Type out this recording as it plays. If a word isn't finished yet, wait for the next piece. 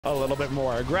little bit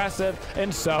more aggressive,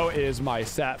 and so is my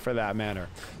set for that matter.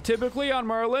 Typically on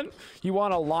Merlin, you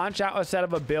want to launch out a set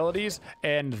of abilities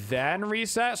and then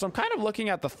reset. So I'm kind of looking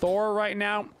at the Thor right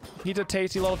now. He's a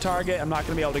tasty little target. I'm not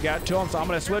going to be able to get to him, so I'm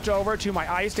going to switch over to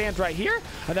my ice stance right here,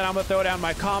 and then I'm going to throw down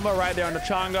my combo right there on the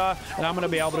Changa, and I'm going to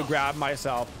be able to grab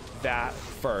myself that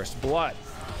first blood.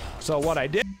 So what I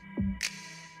did...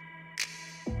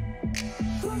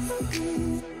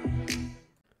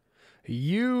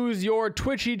 Use your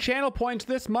Twitchy channel points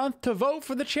this month to vote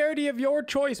for the charity of your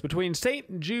choice between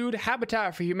St. Jude,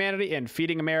 Habitat for Humanity, and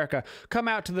Feeding America. Come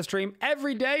out to the stream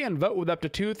every day and vote with up to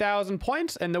 2,000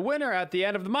 points, and the winner at the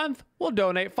end of the month will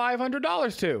donate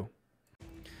 $500 to.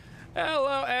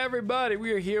 Hello everybody,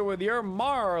 we are here with your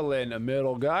Merlin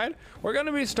middle guide. We're going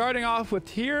to be starting off with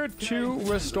Tier 2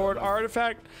 Restored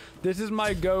Artifact. This is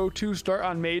my go-to start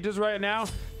on mages right now.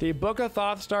 The Book of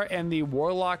Thoth start and the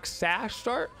Warlock Sash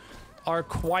start are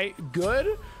quite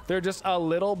good. They're just a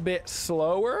little bit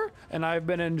slower, and I've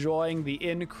been enjoying the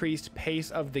increased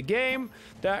pace of the game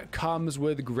that comes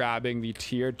with grabbing the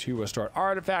Tier 2 Restored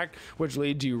Artifact, which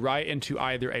leads you right into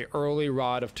either a early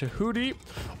Rod of Tahuti,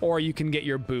 or you can get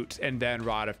your boots and then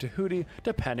Rod of Tahuti,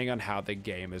 depending on how the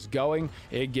game is going.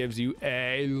 It gives you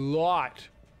a lot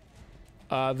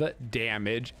of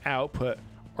damage output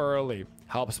early.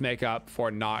 Helps make up for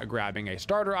not grabbing a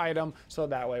starter item, so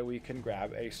that way we can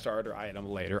grab a starter item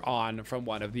later on from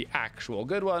one of the actual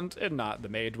good ones and not the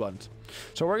mage ones.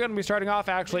 So we're going to be starting off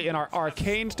actually in our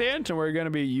arcane stance, and we're going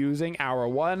to be using our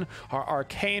one. Our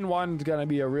arcane one is going to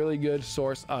be a really good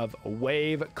source of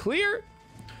wave clear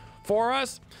for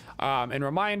us. And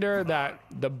reminder that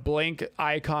the blink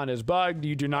icon is bugged.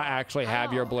 You do not actually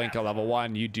have your blink at level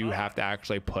 1. You do have to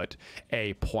actually put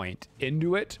a point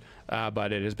into it,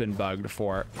 but it has been bugged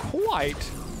for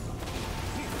quite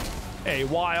a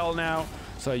while now,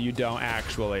 so you don't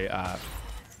actually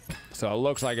so it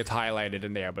looks like it's highlighted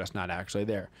in there, but it's not actually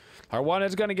there. Our one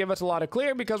is going to give us a lot of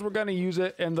clear because we're going to use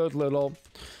it in those little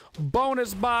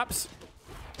bonus bops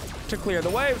to clear the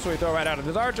wave, so we throw right out of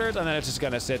his archers, and then it's just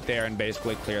going to sit there and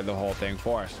basically clear the whole thing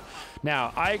for us.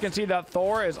 Now, I can see that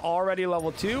Thor is already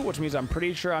level 2, which means I'm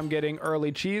pretty sure I'm getting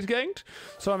early cheese ganked,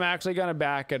 so I'm actually going to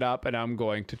back it up, and I'm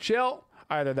going to chill.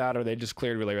 Either that or they just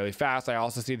cleared really, really fast. I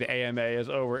also see the AMA is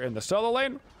over in the solo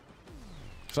lane,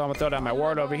 so I'm going to throw down my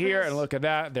ward over here, and look at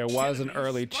that. There was an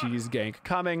early cheese gank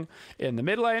coming in the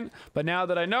mid lane, but now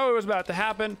that I know it was about to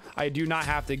happen, I do not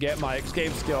have to get my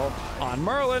escape skill on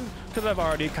Merlin, because I've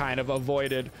already kind of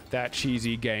avoided that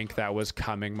cheesy gank that was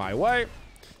coming my way.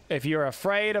 If you're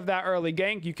afraid of that early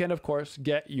gank, you can, of course,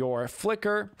 get your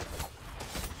flicker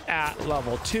at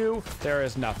level 2. There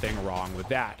is nothing wrong with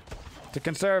that. To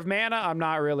conserve mana, I'm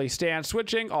not really stance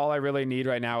switching. All I really need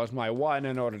right now is my 1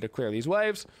 in order to clear these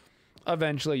waves.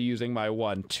 Eventually using my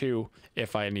 1-2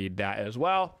 if I need that as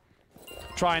well.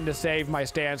 Trying to save my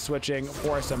stance switching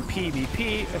for some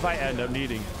PvP if I end up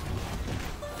needing it.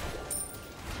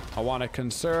 I want to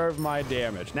conserve my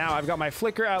damage. Now I've got my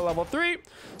flicker at level 3,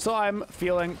 so I'm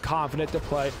feeling confident to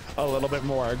play a little bit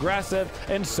more aggressive,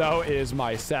 and so is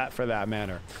my set for that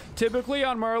matter. Typically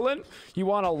on Merlin, you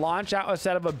want to launch out a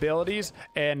set of abilities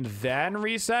and then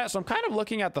reset. So I'm kind of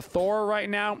looking at the Thor right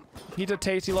now. He's a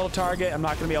tasty little target. I'm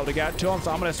not going to be able to get to him,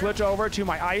 so I'm going to switch over to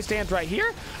my ice stance right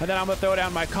here, and then I'm going to throw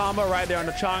down my combo right there on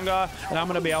the Changa, and I'm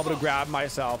going to be able to grab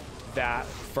myself that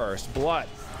first blood.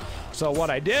 So what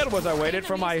I did was I waited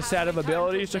for my set of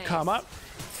abilities to come up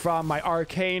from my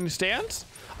arcane stance.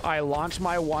 I launched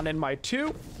my 1 and my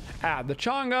 2 at the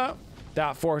Changa.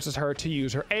 That forces her to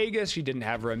use her Aegis. She didn't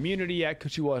have her immunity yet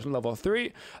because she wasn't level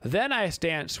 3. Then I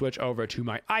switch over to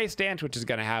my ice stance, which is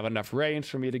going to have enough range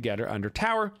for me to get her under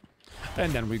tower.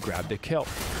 And then we grab the kill.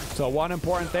 So one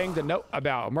important thing to note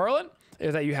about Merlin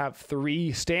is that you have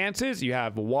 3 stances. You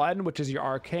have 1, which is your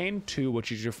arcane, 2,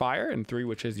 which is your fire, and 3,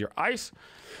 which is your ice.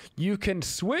 You can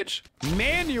switch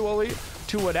manually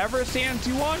to whatever stance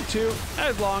you want to,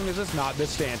 as long as it's not the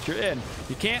stance you're in.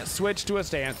 You can't switch to a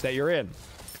stance that you're in.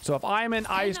 So if I'm in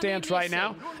ice stance right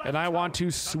now and I want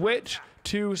to switch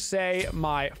to, say,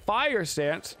 my fire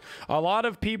stance, a lot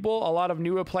of people, a lot of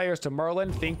newer players to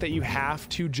Merlin think that you have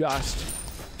to just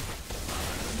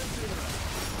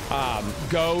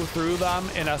go through them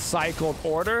in a cycled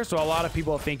order. So a lot of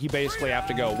people think you basically have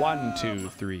to go 1, 2,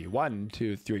 3, 1,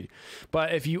 2, 3.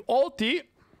 But if you ulti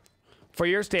for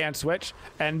your stance switch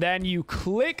and then you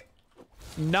click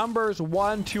numbers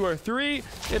 1, 2, or 3,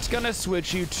 it's gonna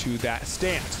switch you to that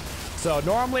stance. So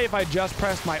normally if I just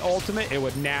pressed my ultimate, it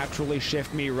would naturally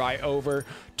shift me right over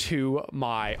to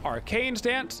my arcane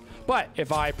stance. But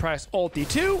if I press ulti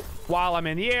 2 while I'm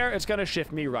in the air, it's going to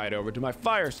shift me right over to my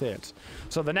fire stance.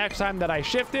 So the next time that I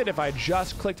shifted, if I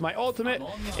just clicked my ultimate,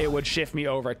 it would shift me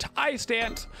over to ice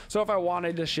stance. So if I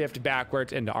wanted to shift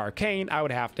backwards into arcane, I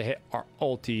would have to hit our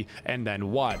ulti and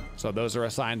then 1. So those are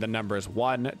assigned the numbers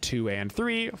 1, 2, and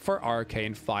 3 for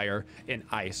arcane, fire, and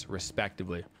ice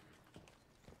respectively.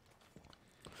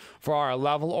 For our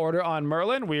level order on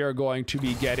Merlin, we are going to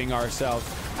be getting ourselves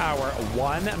our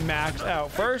 1 max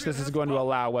out first. This is going to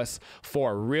allow us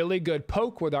for really good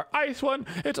poke with our ice one.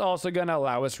 It's also going to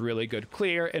allow us really good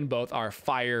clear in both our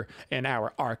fire and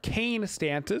our arcane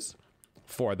stances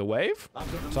for the wave.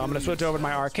 So I'm going to switch over to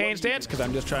my arcane stance because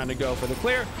I'm just trying to go for the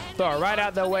clear. Throw it right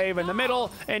out the wave in the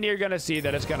middle, and you're going to see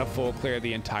that it's going to full clear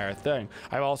the entire thing.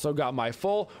 I've also got my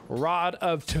full Rod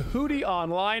of Tahuti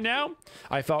online now.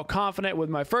 I felt confident with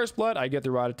my first blood. I get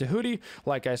the Rod of Tahuti.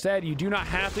 Like I said, you do not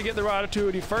have to get the Rod of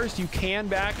Tahuti first. You can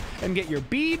back and get your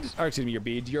beads, or excuse me,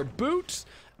 your boots,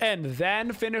 and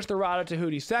then finish the Rod of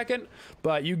Tahuti second,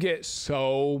 but you get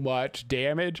so much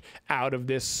damage out of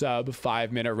this sub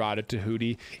 5-minute Rod of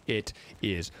Tahuti. It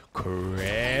is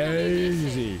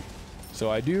crazy. So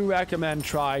I do recommend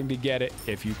trying to get it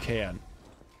if you can.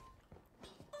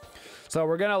 So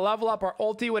we're going to level up our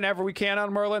ulti whenever we can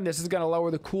on Merlin. This is going to lower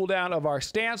the cooldown of our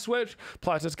stance switch,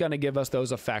 plus it's going to give us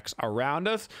those effects around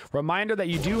us. Reminder that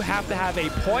you do have to have a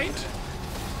point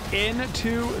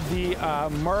into the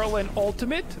Merlin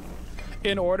ultimate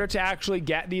in order to actually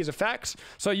get these effects.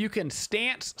 So you can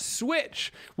stance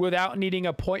switch without needing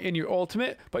a point in your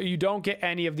ultimate, but you don't get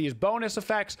any of these bonus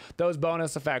effects. Those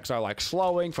bonus effects are like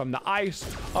slowing from the ice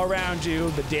around you,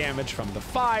 the damage from the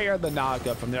fire, the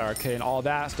knockup from the arcane, all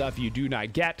that stuff you do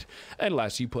not get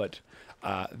unless you put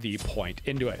the point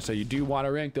into it. So you do want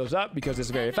to rank those up because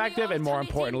it's very effective, and more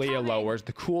importantly, it lowers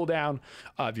the cooldown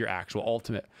of your actual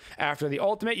ultimate. After the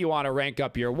ultimate, you want to rank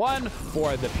up your 1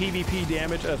 for the PvP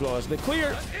damage as well as the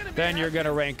clear. Then you're going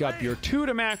to rank up your 2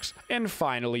 to max, and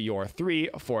finally your 3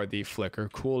 for the flicker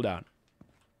cooldown.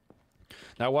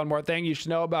 Now, one more thing you should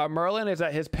know about Merlin is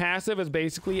that his passive is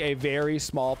basically a very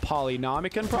small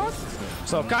polynomican proc.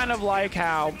 So kind of like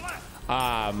how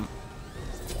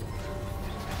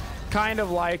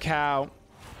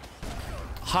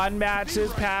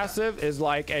Hunmatch's passive is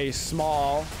like a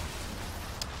small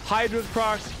Hydra's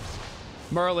proc,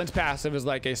 Merlin's passive is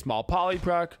like a small poly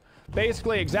proc.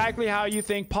 Basically exactly how you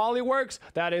think poly works,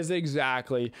 that is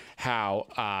exactly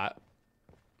how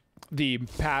the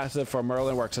passive for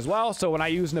Merlin works as well. So when I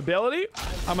use an ability,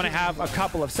 I'm going to have a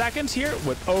couple of seconds here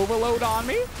with overload on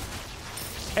me,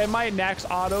 and my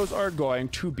next autos are going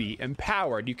to be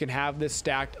empowered. You can have this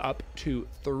stacked up to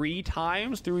 3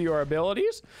 times through your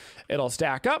abilities. It'll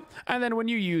stack up, and then when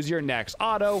you use your next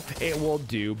auto, it will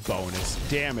do bonus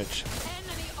damage.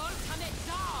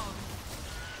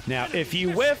 Now, if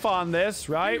you whiff on this,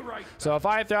 right? So if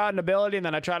I throw out an ability and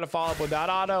then I try to follow up with that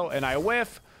auto and I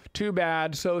whiff, too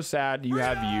bad, so sad, you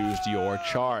have used your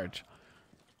charge.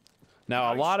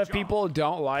 Now, a lot of people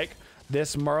don't like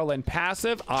this Merlin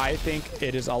passive. I think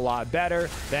it is a lot better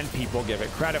than people give it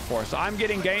credit for. So I'm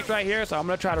getting ganked right here, so I'm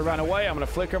going to try to run away. I'm going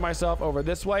to flicker myself over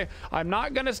this way. I'm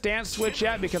not going to stance switch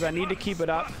yet because I need to keep it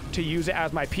up to use it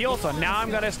as my peel. So now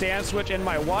I'm going to stance switch in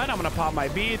my 1. I'm going to pop my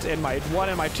beads in my 1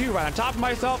 and my 2 right on top of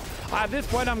myself. At this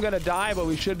point, I'm going to die, but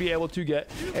we should be able to get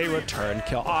a return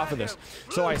kill off of this.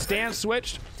 So I stance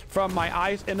switched from my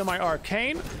ice into my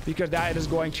arcane because that is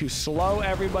going to slow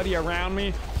everybody around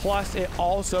me, plus it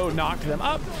also knocked them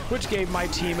up, which gave my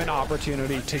team an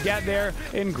opportunity to get there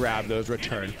and grab those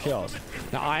return kills.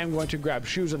 Now I am going to grab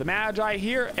Shoes of the Magi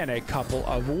here and a couple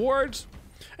of wards,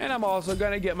 and I'm also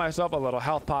going to get myself a little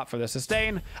health pot for the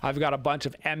sustain. I've got a bunch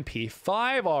of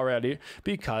MP5 already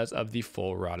because of the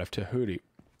full Rod of Tahuti.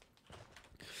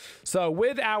 So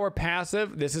with our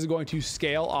passive, this is going to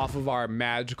scale off of our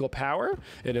magical power.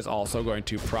 It is also going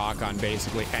to proc on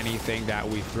basically anything that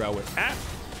we throw it at.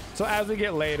 So as we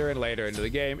get later and later into the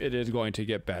game, it is going to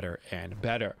get better and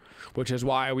better, which is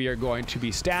why we are going to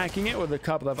be stacking it with a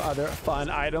couple of other fun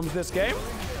items this game.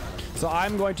 So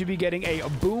I'm going to be getting a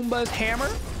Boomba's Hammer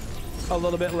a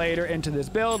little bit later into this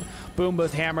build.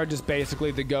 Boomba's Hammer, just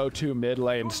basically the go-to mid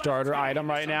lane starter item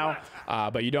right now,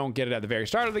 but you don't get it at the very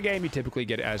start of the game. You typically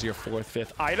get it as your 4th,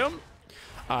 5th item.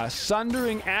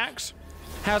 Sundering Axe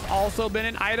has also been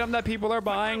an item that people are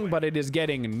buying, but it is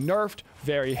getting nerfed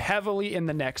very heavily in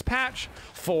the next patch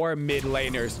for mid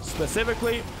laners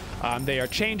specifically. They are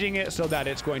changing it so that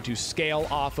it's going to scale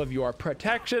off of your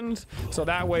protections. So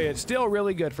that way it's still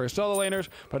really good for solo laners,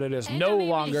 but it is no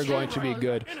longer going to be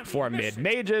good for mid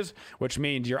mages, which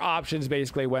means your options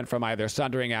basically went from either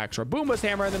Sundering Axe or Boomba's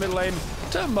Hammer in the mid lane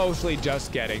to mostly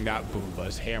just getting that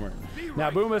Boomba's Hammer.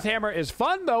 Now, Boomba's Hammer is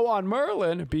fun though on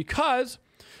Merlin because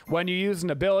when you use an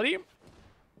ability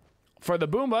for the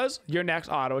Boombas, your next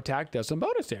auto attack does some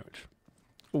bonus damage.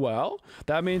 Well,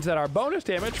 that means that our bonus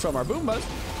damage from our Boombas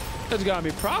is going to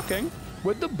be proccing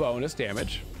with the bonus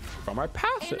damage from our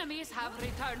passive.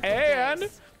 And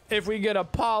if we get a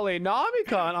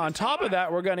Polynomicon on top of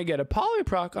that, we're going to get a Poly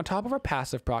proc on top of our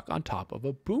passive proc on top of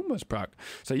a Boomba's proc.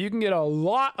 So you can get a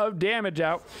lot of damage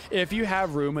out if you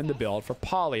have room in the build for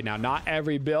Poly. Now, not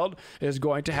every build is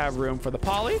going to have room for the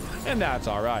Poly, and that's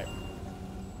all right.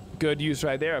 Good use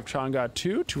right there of Chang'e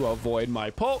 2 to avoid my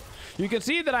pull. You can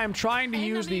see that I'm trying to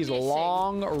use these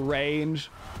long range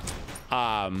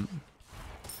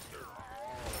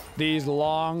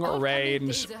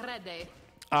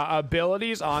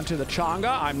abilities onto the Chang'e.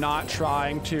 I'm not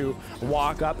trying to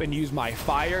walk up and use my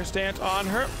fire stance on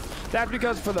her. That's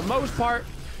because for the most part,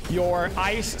 your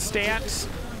ice stance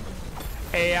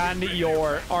and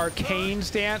your arcane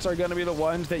stance are going to be the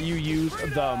ones that you use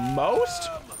the most.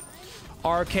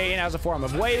 Arcane as a form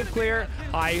of wave clear,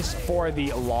 ice for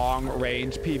the long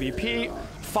range PvP.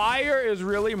 Fire is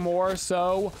really more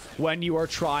so when you are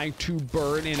trying to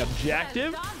burn an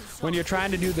objective. When you're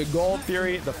trying to do the Gold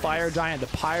Fury, the Fire Giant,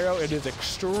 the Pyro, it is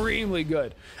extremely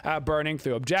good at burning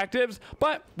through objectives.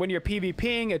 But when you're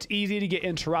PvPing, it's easy to get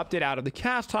interrupted out of the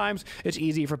cast times. It's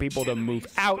easy for people to move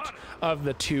out of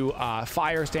the two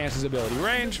fire stances ability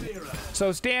range. So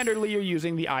standardly, you're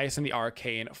using the Ice and the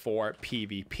Arcane for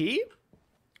PvP.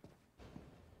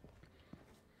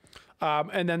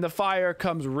 And then the fire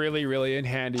comes really, really in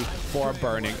handy for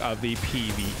burning of the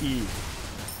PvE.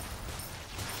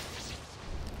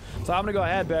 So I'm gonna go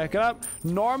ahead, back it up.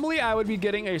 Normally I would be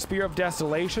getting a Spear of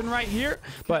Desolation right here,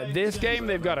 but this game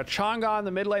they've got a Chang'e in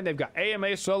the mid lane, they've got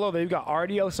AMA solo, they've got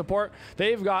RDO support,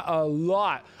 they've got a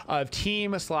lot of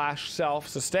team /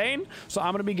 self-sustain. So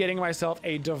I'm gonna be getting myself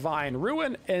a Divine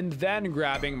Ruin and then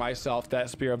grabbing myself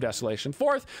that Spear of Desolation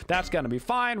fourth. That's gonna be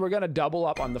fine. We're gonna double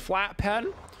up on the flat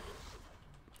pen.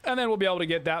 And then we'll be able to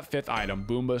get that fifth item.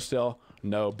 Boomba still,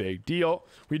 no big deal.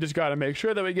 We just got to make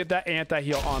sure that we get that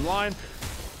anti-heal online.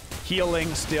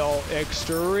 Healing still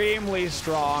extremely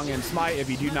strong in Smite.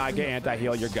 If you do not get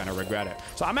anti-heal, you're going to regret it.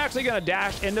 So I'm actually going to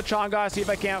dash into Chang'e, see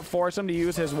if I can't force him to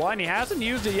use his one. He hasn't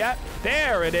used it yet.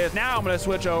 There it is. Now I'm going to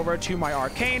switch over to my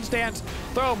Arcane stance,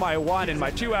 throw my 1 and my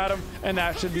 2 at him, and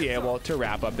that should be able to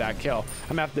wrap up that kill. I'm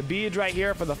going to have the beads right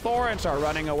here for the Thor and start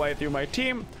running away through my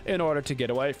team in order to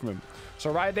get away from him. So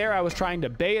right there, I was trying to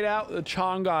bait out the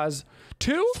Chang'e's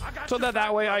 2 so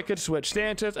that way I could switch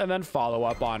stances and then follow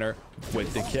up on her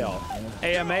with the kill.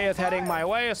 AMA is heading my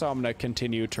way, so I'm going to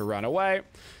continue to run away.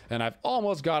 And I've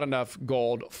almost got enough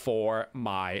gold for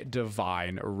my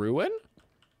Divine Ruin.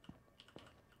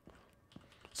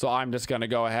 So I'm just going to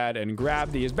go ahead and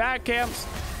grab these back camps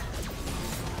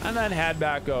and then head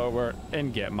back over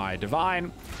and get my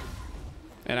Divine.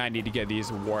 And I need to get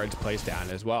these wards placed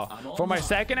down as well. For my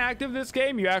second active this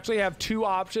game, you actually have 2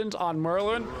 options on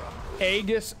Merlin,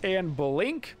 Aegis and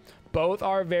Blink. Both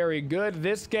are very good.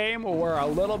 This game, we're a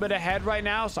little bit ahead right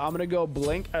now, so I'm going to go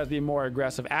Blink as the more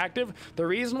aggressive active. The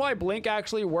reason why Blink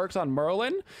actually works on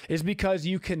Merlin is because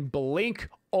you can Blink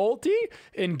ulti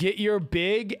and get your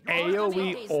big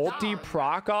AoE ulti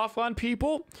proc off on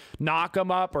people, knock them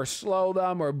up or slow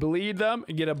them or bleed them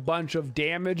and get a bunch of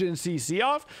damage and CC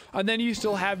off, and then you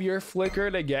still have your flicker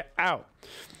to get out.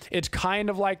 It's kind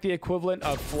of like the equivalent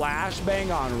of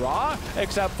flashbang on Raw,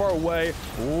 except for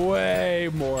way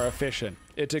more efficient.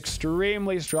 It's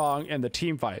extremely strong in the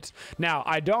team fights. Now,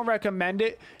 I don't recommend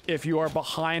it if you are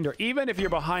behind or even. If you're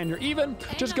behind or even,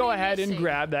 just go ahead and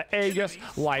grab that Aegis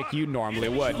like you normally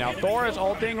would. Now, Thor is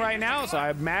ulting right now, so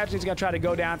I imagine he's going to try to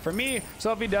go down for me.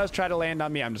 So if he does try to land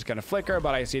on me, I'm just going to flicker,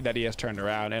 but I see that he has turned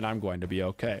around, and I'm going to be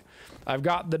okay. I've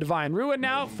got the Divine Ruin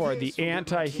now for the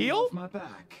anti-heal.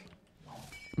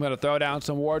 I'm going to throw down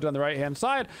some wards on the right-hand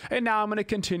side, and now I'm going to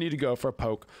continue to go for a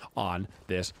poke on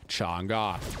this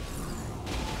Chang'e.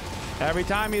 Every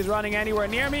time he's running anywhere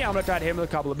near me, I'm going to try to hit him with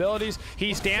a couple abilities.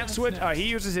 He stance switch. He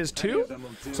uses his 2,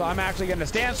 so I'm actually going to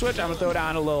stance switch. I'm going to throw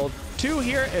down a little 2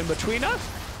 here in between us.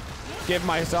 Give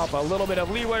myself a little bit of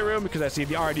leeway room because I see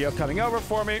the RDO coming over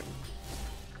for me.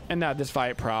 And now this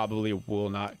fight probably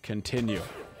will not continue.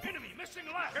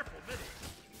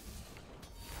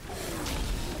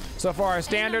 So for our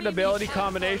standard ability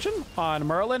combination on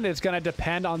Merlin, it's going to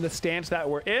depend on the stance that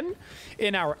we're in.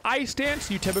 In our ice stance,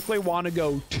 you typically want to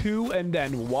go 2 and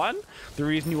then 1. The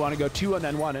reason you want to go 2 and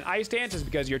then 1 in ice stance is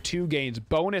because your 2 gains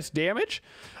bonus damage.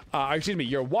 Excuse me,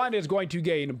 your 1 is going to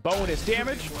gain bonus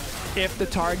damage if the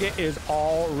target is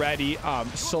already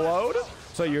slowed.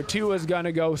 So your 2 is going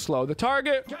to go slow the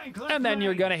target, and then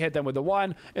you're going to hit them with the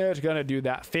 1, and it's going to do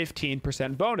that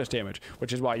 15% bonus damage,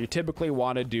 which is why you typically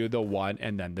want to do the 1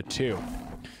 and then the 2.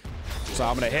 So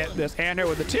I'm going to hit this hand here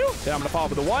with the 2, then I'm going to follow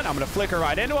with the 1. I'm going to flicker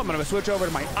right into him. I'm going to switch over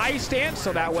to my ice stance,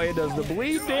 so that way it does the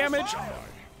bleed damage,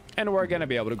 and we're going to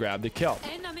be able to grab the kill.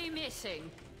 Enemy missing.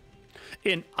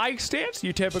 In ice stance,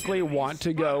 you typically want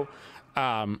to go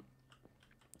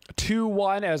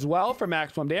 2-1 as well for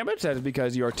maximum damage. That is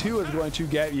because your 2 is going to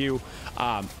get you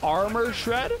armor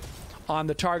shred on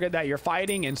the target that you're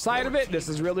fighting inside of it. This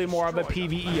is really more of a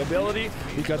PvE ability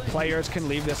because players can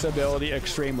leave this ability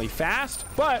extremely fast,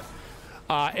 but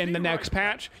in the next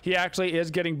patch, he actually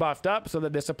is getting buffed up so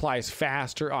that this applies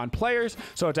faster on players.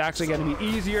 So it's actually going to be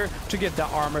easier to get the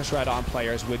armor shred on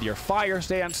players with your fire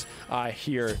stance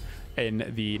here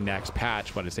in the next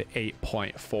patch. What is it?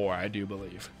 8.4, I do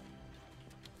believe.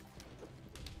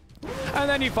 And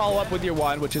then you follow up with your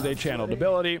 1, which is a channeled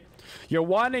ability. Your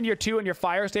 1 and your 2 and your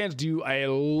fire stance do a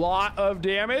lot of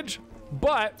damage,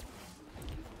 but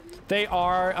they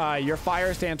are, your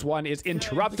fire stance 1 is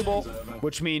interruptible,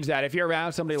 which means that if you're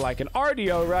around somebody like an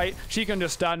RDO, right, she can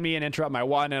just stun me and interrupt my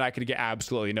 1, and I could get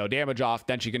absolutely no damage off.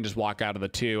 Then she can just walk out of the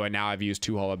 2, and now I've used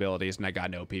 2 whole abilities, and I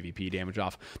got no PvP damage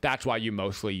off. That's why you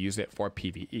mostly use it for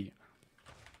PvE.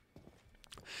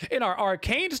 In our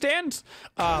arcane stance,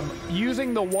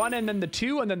 using the 1 and then the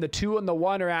 2, and then the 2 and the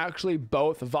 1 are actually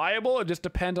both viable. It just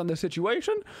depends on the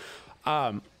situation.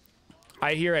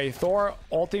 I hear a Thor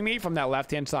ulting me from that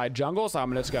left-hand side jungle, so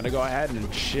I'm just going to go ahead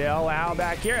and chill out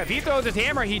back here. If he throws his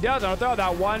hammer, he does. I'm going to throw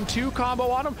that 1-2 combo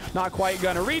on him. Not quite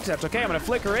going to reach. That's okay. I'm going to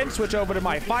flicker in, switch over to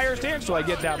my fire stance so I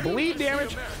get that bleed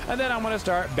damage, and then I'm going to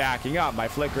start backing up. My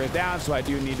flicker is down, so I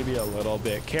do need to be a little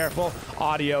bit careful.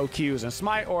 Audio, cues, and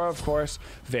smite are, of course,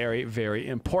 very, very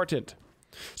important.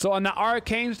 So on the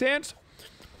arcane stance,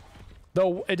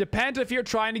 though it depends if you're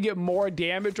trying to get more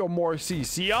damage or more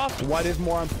CC off, what is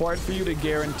more important for you to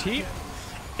guarantee.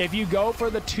 If you go for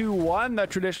the 2-1, that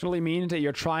traditionally means that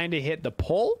you're trying to hit the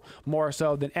pull more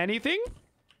so than anything.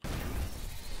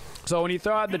 So when you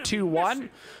throw out the 2-1,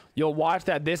 you'll watch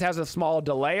that this has a small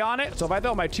delay on it. So if I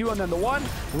throw my 2 and then the 1,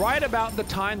 right about the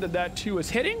time that that 2 is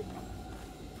hitting,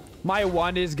 my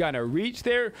 1 is going to reach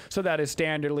there, so that is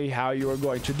standardly how you are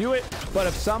going to do it. But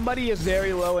if somebody is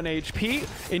very low in HP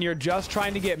and you're just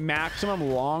trying to get maximum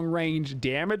long-range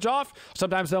damage off,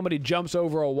 sometimes somebody jumps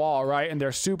over a wall, right, and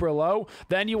they're super low,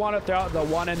 then you want to throw out the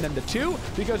 1 and then the 2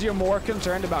 because you're more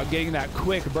concerned about getting that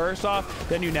quick burst off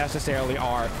than you necessarily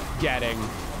are getting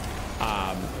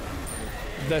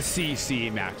the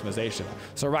CC maximization.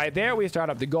 So right there, we start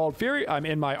up the Gold Fury. I'm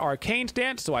in my arcane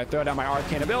stance, so I throw down my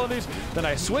arcane abilities. Then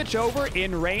I switch over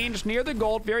in range near the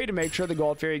Gold Fury to make sure the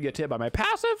Gold Fury gets hit by my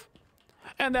passive.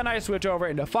 And then I switch over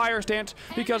into fire stance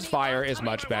because fire is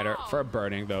much better for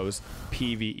burning those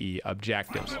PvE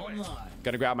objectives.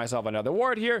 Gonna grab myself another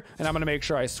ward here, and I'm gonna make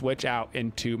sure I switch out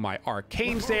into my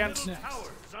arcane stance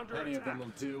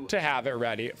to have it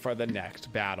ready for the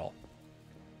next battle.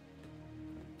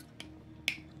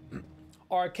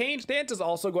 Arcane stance is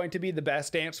also going to be the best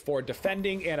stance for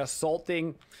defending and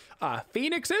assaulting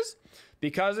phoenixes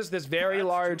because it's this very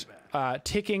large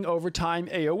ticking over time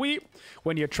AoE.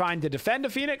 When you're trying to defend a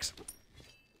phoenix,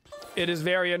 it is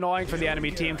very annoying for the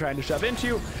enemy team trying to shove into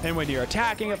you, and when you're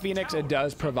attacking a phoenix, it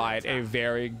does provide a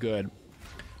very good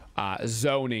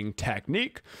zoning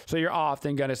technique. So you're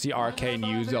often going to see arcane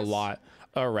used a lot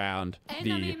around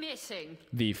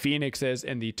the phoenixes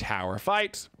in the tower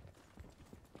fights.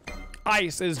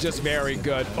 Ice is just very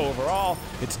good overall.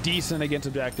 It's decent against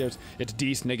objectives, it's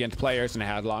decent against players, and it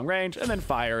has long range. And then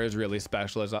fire is really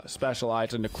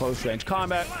specialized into close range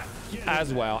combat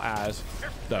as well as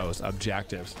those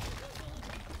objectives.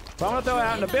 So I'm gonna throw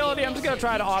out an ability. I'm just gonna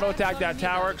try to auto attack that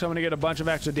tower because I'm gonna get a bunch of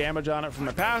extra damage on it from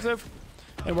the passive.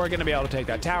 And we're gonna be able to take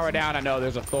that tower down. I know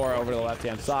there's a Thor over to the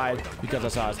left-hand side because I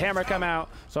saw his hammer come out.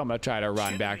 So I'm gonna try to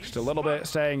run back just a little bit,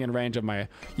 staying in range of my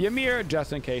Ymir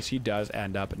just in case he does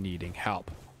end up needing help.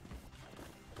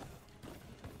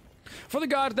 For the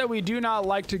gods that we do not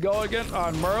like to go against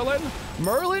on Merlin,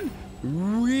 Merlin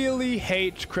really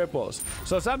hates cripples.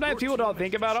 So sometimes people don't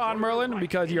think about it on Merlin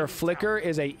because your flicker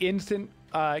is a instant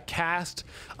cast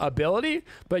ability,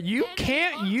 but you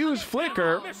can't use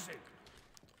flicker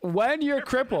when you're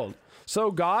crippled. So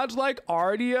gods like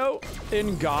Ardio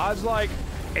and gods like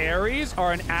Aries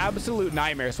are an absolute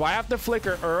nightmare. So I have to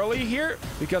flicker early here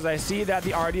because I see that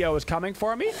the RDO is coming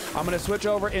for me. I'm going to switch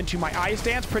over into my ice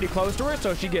stance pretty close to her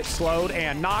so she gets slowed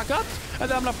and knockups. And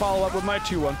then I'm going to follow up with my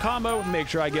 2-1 combo, make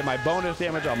sure I get my bonus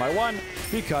damage on my 1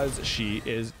 because she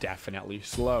is definitely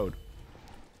slowed.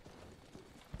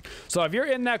 So if you're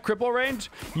in that cripple range,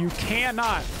 you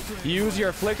cannot use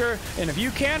your flicker. And if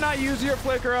you cannot use your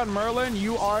flicker on Merlin,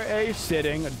 you are a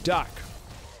sitting duck.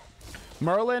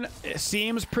 Merlin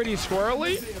seems pretty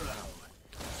squirrely,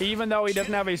 even though he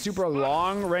doesn't have a super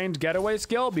long range getaway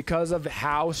skill because of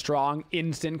how strong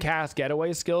instant cast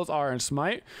getaway skills are in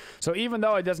Smite. So even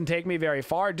though it doesn't take me very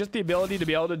far, just the ability to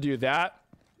be able to do that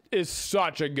is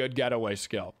such a good getaway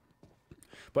skill.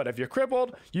 But if you're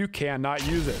crippled, you cannot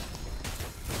use it.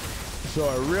 So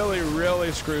it really,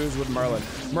 really screws with Merlin.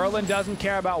 Merlin doesn't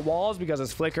care about walls because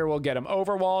his flicker will get him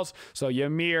over walls. So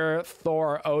Ymir,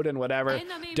 Thor, Odin, whatever,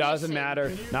 doesn't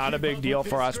matter. Not a big deal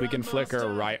for us. We can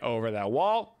flicker right over that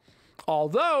wall.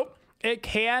 Although it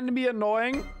can be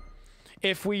annoying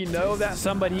if we know that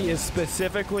somebody is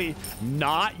specifically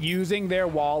not using their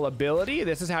wall ability.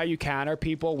 This is how you counter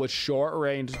people with short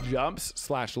range jumps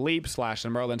 / leap /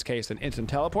 in Merlin's case an instant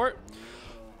teleport.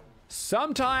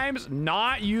 Sometimes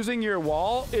not using your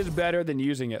wall is better than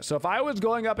using it. So if I was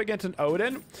going up against an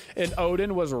Odin and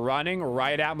Odin was running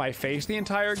right at my face the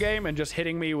entire game and just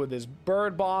hitting me with his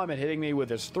bird bomb and hitting me with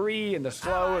his 3 and the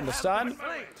slow and the stun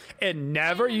and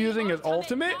never using his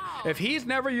ultimate, if he's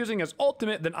never using his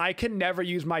ultimate, then I can never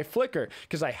use my flicker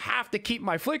because I have to keep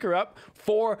my flicker up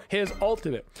for his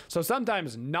ultimate. So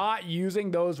sometimes not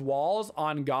using those walls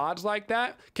on gods like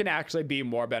that can actually be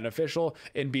more beneficial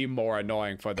and be more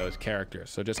annoying for those characters.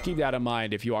 So just keep that in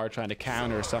mind if you are trying to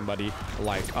counter somebody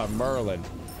like a Merlin.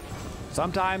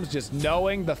 Sometimes just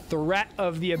knowing the threat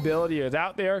of the ability is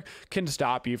out there can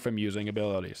stop you from using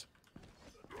abilities.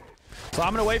 So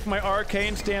I'm going to wait for my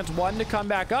Arcane Stance 1 to come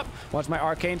back up. Once my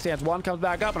Arcane Stance 1 comes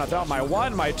back up, and I throw out my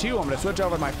 1, my 2, I'm going to switch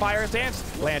over to my Fire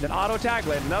Stance, land an auto attack,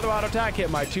 land another auto attack, hit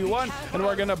my 2-1, and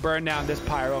we're going to burn down this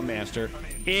Pyromancer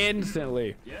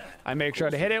instantly. I make sure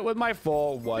to hit it with my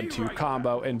full 1-2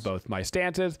 combo in both my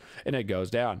stances, and it goes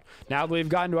down. Now that we've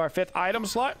gotten to our 5th item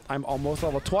slot, I'm almost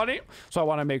level 20, so I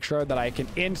want to make sure that I can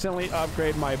instantly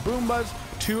upgrade my Boombas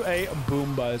to a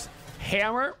Boombas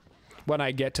Hammer when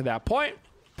I get to that point.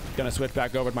 Gonna switch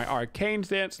back over to my Arcane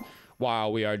Stance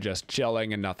while we are just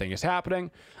chilling and nothing is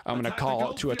happening. I'm gonna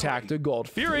call to attack the Gold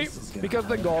Fury because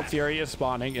the Gold Fury is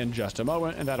spawning in just a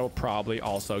moment, and that'll probably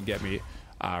also get me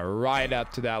right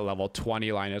up to that level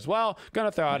 20 line as well.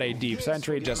 Gonna throw out a Deep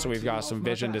Sentry just so we've got some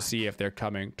vision to see if they're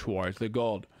coming towards the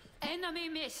gold. Enemy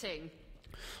missing.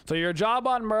 So your job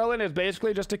on Merlin is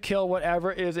basically just to kill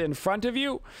whatever is in front of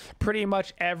you. Pretty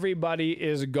much everybody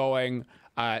is going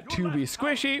to be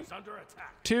squishy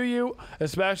to you,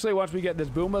 especially once we get this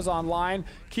Boombas online.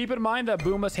 Keep in mind that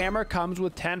Boombas Hammer comes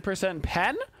with 10%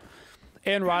 pen,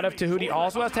 and Rod of Tahuti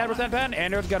also has 10% pen.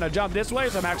 Andrew's gonna jump this way,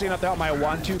 so I'm actually gonna throw out my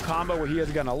 1-2 combo where he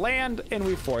is gonna land, and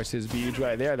we force his beads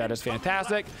right there. That is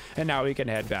fantastic, and now we can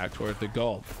head back towards the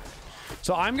gold.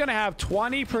 So I'm gonna have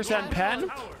 20%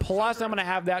 pen, plus I'm gonna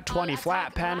have that 20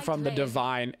 flat pen from the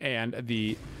Divine and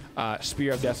the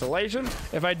Spear of Desolation.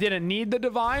 If I didn't need the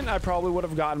Divine, I probably would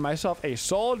have gotten myself a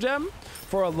Soul Gem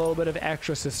for a little bit of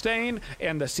extra sustain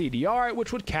and the CDR,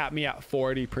 which would cap me at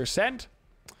 40%.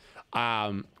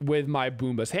 With my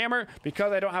Boombas Hammer.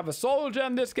 Because I don't have a Soul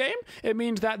Gem this game, it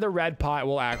means that the red pot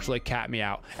will actually cap me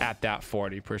out at that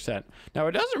 40%. Now,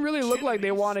 it doesn't really look like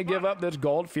they want to give up this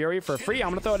Gold Fury for free.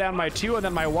 I'm going to throw down my 2 and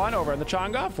then my 1 over in the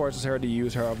Chang'e. Forces her to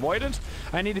use her avoidance.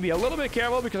 I need to be a little bit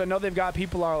careful because I know they've got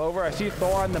people all over. I see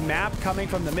Thor on the map coming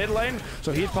from the mid lane,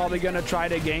 so he's probably going to try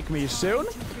to gank me soon.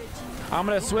 I'm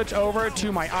going to switch over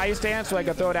to my Ice Stance so I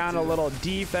can throw down a little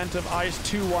defensive Ice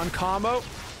 2-1 combo.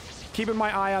 Keeping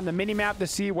my eye on the mini-map to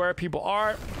see where people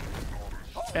are.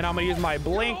 And I'm going to use my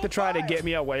Blink to try to get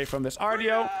me away from this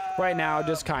RDO. Right now,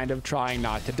 just kind of trying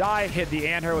not to die. Hit the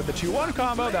Anhur with the 2-1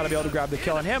 combo. That'll be able to grab the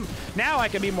kill on him. Now I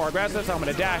can be more aggressive, so I'm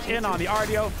going to dash in on the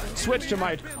RDO. Switch to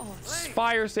my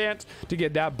Fire Stance to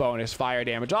get that bonus fire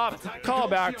damage off. Call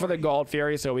back for the Gold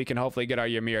Fury so we can hopefully get our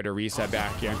Ymir to reset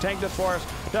back here and tank this for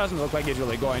us. Doesn't look like he's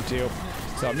really going to.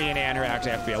 So me and Anhur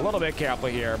actually have to be a little bit careful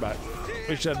here, but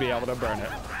we should be able to burn it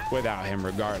without him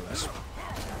regardless.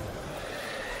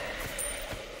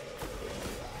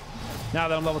 Now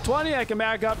that I'm level 20, I can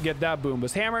back up, get that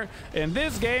Boombas Hammer. In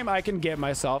this game, I can get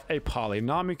myself a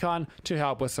Polynomicon to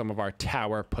help with some of our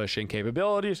tower pushing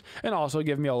capabilities and also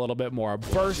give me a little bit more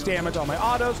burst damage on my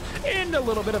autos and a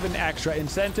little bit of an extra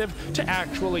incentive to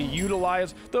actually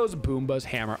utilize those Boombas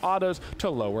Hammer autos to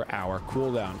lower our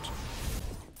cooldowns.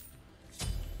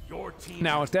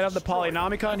 Now, instead of the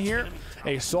Polynomicon here,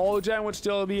 a Soul Gem would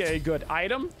still be a good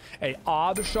item. A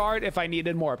Ob Shard, if I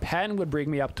needed more pen, would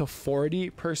bring me up to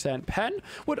 40% pen,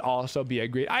 would also be a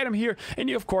great item here. And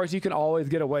of course, you can always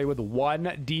get away with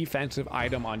one defensive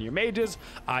item on your mages,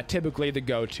 typically the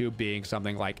go-to being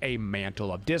something like a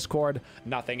Mantle of Discord.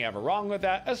 Nothing ever wrong with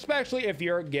that, especially if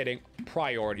you're getting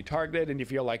priority targeted and you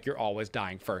feel like you're always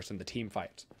dying first in the team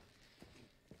fights.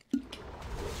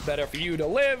 Better for you to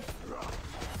live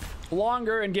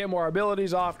longer and get more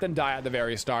abilities off than die at the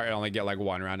very start and only get like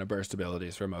one round of burst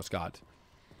abilities for most gods.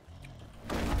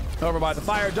 Over by the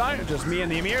fire giant, just me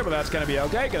and the Emir, but that's going to be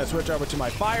okay. Going to switch over to my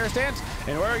fire stance,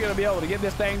 and we're going to be able to get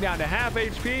this thing down to half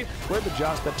HP with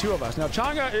just the two of us. Now,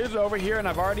 Chang'e is over here, and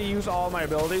I've already used all my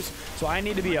abilities, so I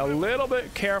need to be a little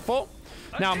bit careful.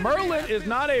 Now, Merlin is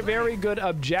not a very good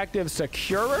objective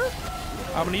securer.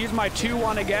 I'm going to use my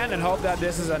 2-1 again and hope that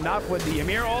this is enough with the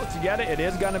Emir ult to get it. It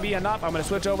is going to be enough. I'm going to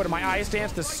switch over to my I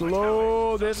stance to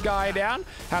slow this guy down.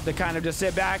 Have to kind of just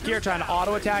sit back here trying to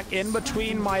auto attack in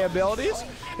between my abilities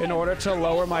in order to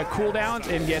lower my cooldowns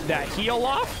and get that heal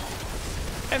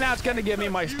off. And that's going to give me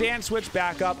my stance switch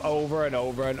back up over and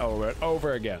over and over and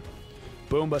over again.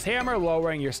 Boomba's Hammer,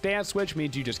 lowering your stance switch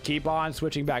means you just keep on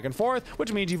switching back and forth,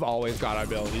 which means you've always got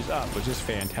abilities up, which is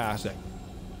fantastic.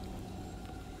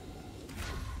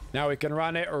 Now we can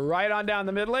run it right on down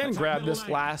the mid lane, grab this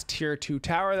last tier 2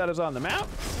 tower that is on the map,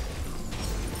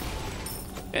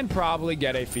 and probably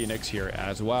get a Phoenix here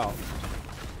as well.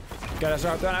 Gotta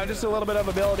start throwing out just a little bit of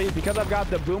abilities. Because I've got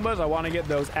the Boombas, I want to get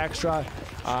those extra,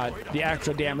 the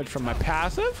extra damage from my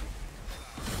passive.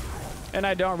 And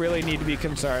I don't really need to be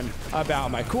concerned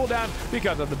about my cooldown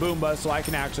because of the Boombas, so I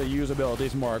can actually use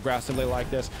abilities more aggressively like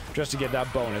this just to get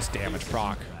that bonus damage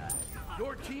proc.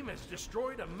 Your team has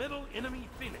destroyed a middle enemy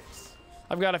Phoenix.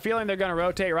 I've got a feeling they're going to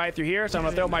rotate right through here, so I'm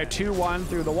going to throw my 2-1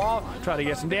 through the wall, try to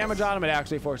get some damage on him. It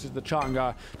actually forces the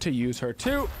Chang'e to use her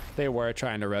 2. They were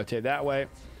trying to rotate that way.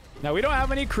 Now, we don't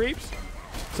have any creeps,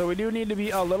 so we do need to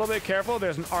be a little bit careful.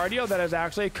 There's an Ardio that has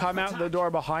actually come out the door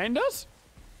behind us.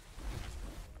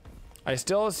 I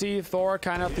still see Thor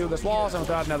kind of through this wall, so I'm going to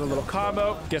throw out another little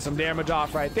combo, get some damage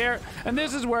off right there. And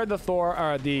this is where the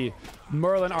the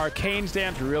Merlin arcane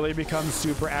stance really becomes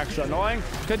super extra annoying,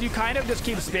 because you kind of just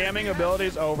keep spamming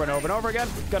abilities over and over and over again.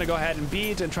 Gonna go ahead and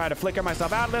beat and try to flicker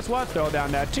myself out of this one, throw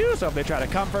down that 2, so if they try to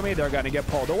come for me, they're gonna get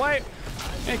pulled away.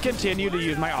 And continue to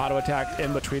use my auto attack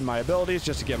in between my abilities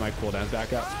just to get my cooldowns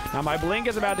back up. Now my blink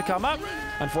is about to come up.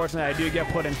 Unfortunately, I do get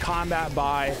put in combat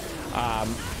by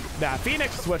that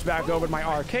Phoenix. Switch back over to my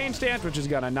arcane stance, which is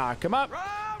gonna knock him up,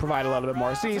 provide a little bit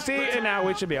more CC, and now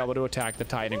we should be able to attack the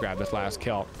Titan and grab this last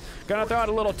kill. Gonna throw out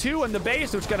a little 2 in the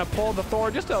base, which is gonna pull the Thor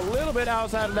just a little bit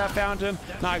outside of that fountain.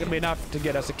 Not gonna be enough to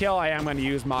get us a kill. I am gonna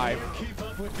use my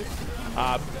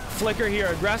flicker here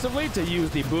aggressively to use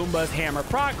the Boomba's Hammer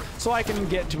proc so I can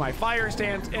get to my fire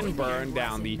stance and burn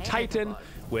down the Titan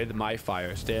with my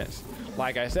fire stance.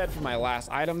 Like I said, for my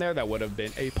last item there, that would have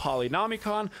been a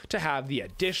Polynomicon to have the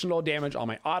additional damage on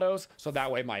my autos, so that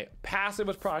way my passive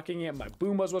was proccing it, my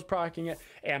Boombas was proccing it,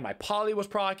 and my Poly was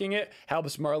proccing it.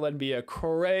 Helps Merlin be a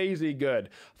crazy good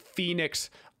Phoenix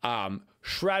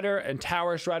shredder and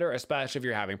tower shredder, especially if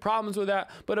you're having problems with that.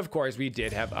 But of course, we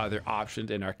did have other options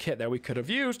in our kit that we could have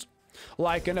used,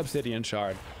 like an obsidian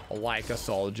shard, like a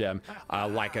soul gem,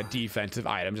 like a defensive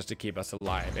item just to keep us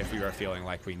alive if we were feeling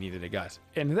like we needed a gut.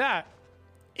 And that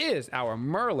is our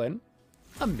Merlin,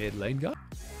 a mid lane god.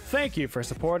 Thank you for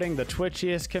supporting the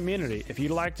Twitchiest community. If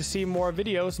you'd like to see more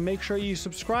videos, make sure you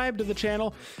subscribe to the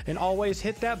channel and always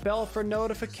hit that bell for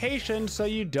notifications so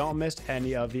you don't miss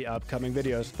any of the upcoming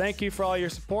videos. Thank you for all your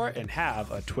support and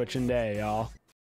have a Twitchin' day, y'all.